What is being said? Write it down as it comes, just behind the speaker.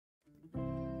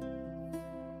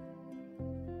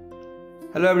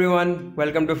Hello everyone,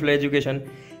 welcome to Flow Education.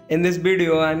 In this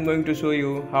video, I am going to show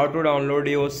you how to download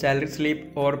your salary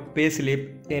slip or pay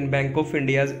slip in Bank of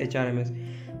India's HRMS.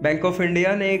 Bank of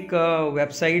India ने एक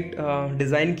website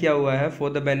design किया हुआ है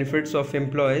for the benefits of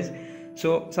employees.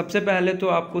 सो सबसे पहले तो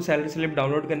आपको salary slip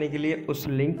download करने के लिए उस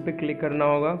लिंक पे क्लिक करना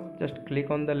होगा. Just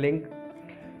click on the link.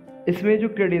 इसमें जो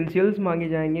क्रेडेंशियल्स मांगे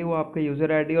जाएंगे वो आपका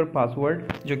यूज़र आईडी और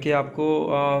पासवर्ड, जो कि आपको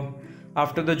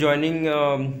आफ्टर द ज्वाइनिंग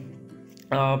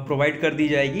प्रोवाइड कर दी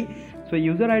जाएगी. सो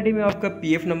यूज़र आईडी में आपका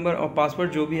पीएफ नंबर और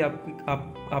पासवर्ड जो भी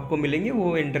आपको मिलेंगे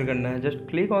वो एंटर करना है. Just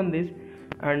click on this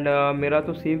and मेरा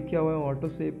तो सेव किया हुआ है, ऑटो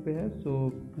सेव पे है,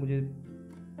 सो मुझे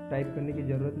टाइप करने की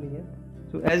ज़रूरत नहीं है.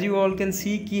 So as you all can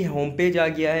see कि होम पेज आ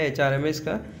गया है HRMS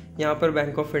का. यहाँ पर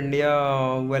bank of India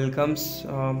welcomes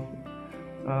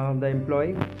the employ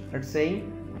eight saying.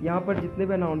 यहाँ पर जितने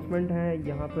भी अनाउंसमेंट हैं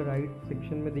यहाँ पर राइट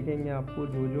सेक्शन में दिखेंगे आपको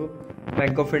जो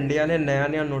बैंक ऑफ इंडिया ने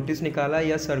नया नोटिस निकाला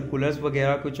या सर्कुलर्स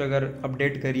वगैरह कुछ अगर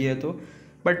अपडेट करी है तो.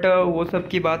 बट वो सब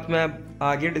की बात मैं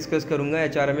आगे डिस्कस करूँगा.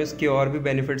 HRMS के और भी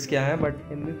बेनिफिट्स क्या हैं,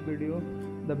 but in this video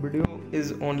the video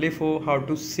is only for how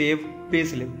to save pay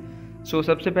slip. सो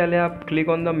सबसे पहले आप click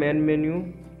on the main menu.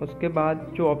 उसके बाद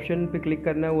जो ऑप्शन पे क्लिक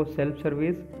करना है वो सेल्फ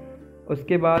सर्विस.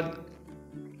 उसके बाद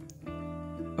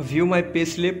व्यू माई पे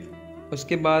स्लिप.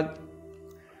 उसके बाद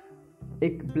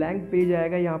एक ब्लैंक पेज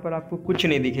आएगा. यहाँ पर आपको कुछ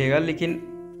नहीं दिखेगा, लेकिन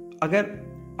अगर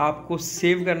आपको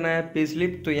सेव करना है पे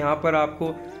स्लिप तो यहाँ पर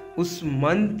आपको उस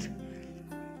मंथ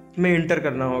में इंटर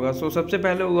करना होगा. सो सबसे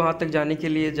पहले वहाँ तक जाने के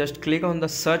लिए just click on the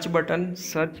search button.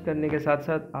 Search करने के साथ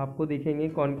साथ आपको दिखेंगे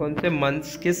कौन कौन से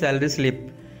मंथ्स के सैलरी स्लिप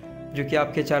जो कि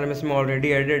आपके HRMS में ऑलरेडी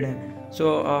एडेड है.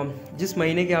 सो जिस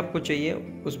महीने के आपको चाहिए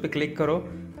उस पर क्लिक करो.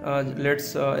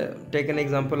 Let's take an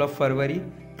example of February.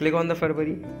 Click on the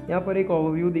फरवरी. यहाँ पर एक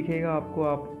ओवरव्यू दिखेगा आपको,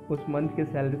 आप उस मंथ के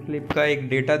सैलरी स्लिप का एक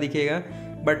डेटा दिखेगा,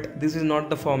 but this is not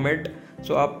the format.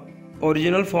 सो आप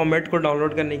ओरिजिनल फॉर्मेट को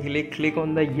डाउनलोड करने के लिए click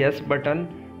on the yes button.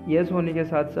 Yes होने के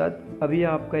साथ साथ अभी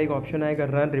आपका एक ऑप्शन आएगा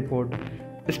रन रिपोर्ट.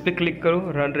 इस पर क्लिक करो.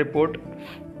 Run report.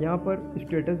 यहाँ पर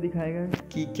स्टेटस दिखाएगा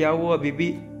कि क्या वो अभी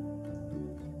भी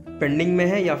पेंडिंग में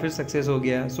है या फिर सक्सेस हो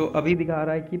गया है. सो अभी दिखा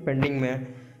रहा है कि पेंडिंग में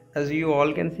है. As you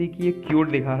all can see कि ये क्यूट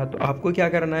दिखा रहा है. तो आपको क्या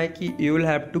करना है कि you will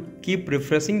have to keep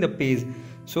refreshing the page.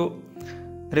 So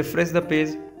refresh the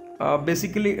page.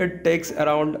 Basically it takes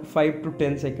around 5 to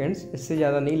 10 seconds, इससे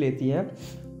ज़्यादा नहीं लेती है.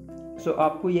 सो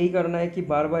आपको यही करना है कि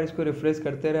बार बार इसको रिफ्रेश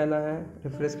करते रहना है,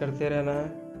 रिफ्रेश करते रहना है.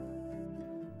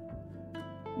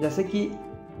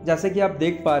 जैसे कि आप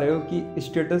देख पा रहे हो कि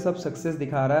स्टेटस अब सक्सेस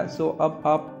दिखा रहा है. सो अब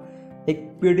आप एक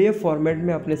PDF फॉर्मेट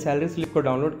में अपने सैलरी स्लिप को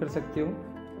डाउनलोड कर सकते हो.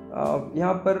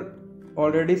 यहाँ पर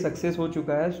ऑलरेडी सक्सेस हो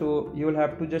चुका है. So you will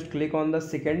have to just click on the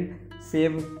second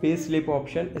save pay slip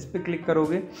option. इस पर क्लिक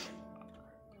करोगे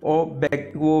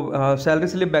और वो सैलरी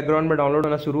स्लिप बैकग्राउंड में डाउनलोड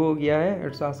होना शुरू हो गया है.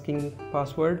 It's asking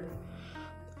password.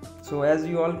 So as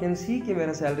you all can see कि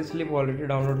मेरा सैलरी स्लिप ऑलरेडी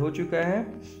डाउनलोड हो चुका है.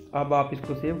 अब आप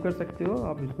इसको सेव कर सकते हो,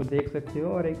 आप इसको देख सकते हो.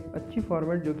 और एक अच्छी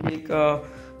फॉर्मेट जो कि एक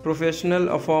प्रोफेशनल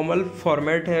और फॉर्मल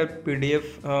फॉर्मेट है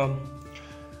PDF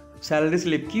सैलरी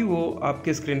स्लिप की, वो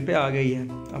आपके स्क्रीन पे आ गई है.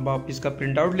 अब आप इसका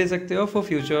प्रिंट आउट ले सकते हो for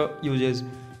future uses.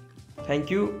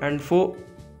 Thank you. And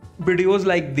for videos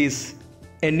like this,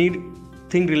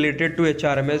 anything related to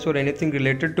HRMS or anything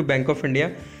related to Bank of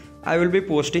India, I will be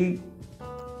posting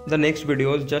the next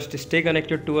videos. Just stay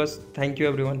connected to us. Thank you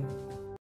everyone.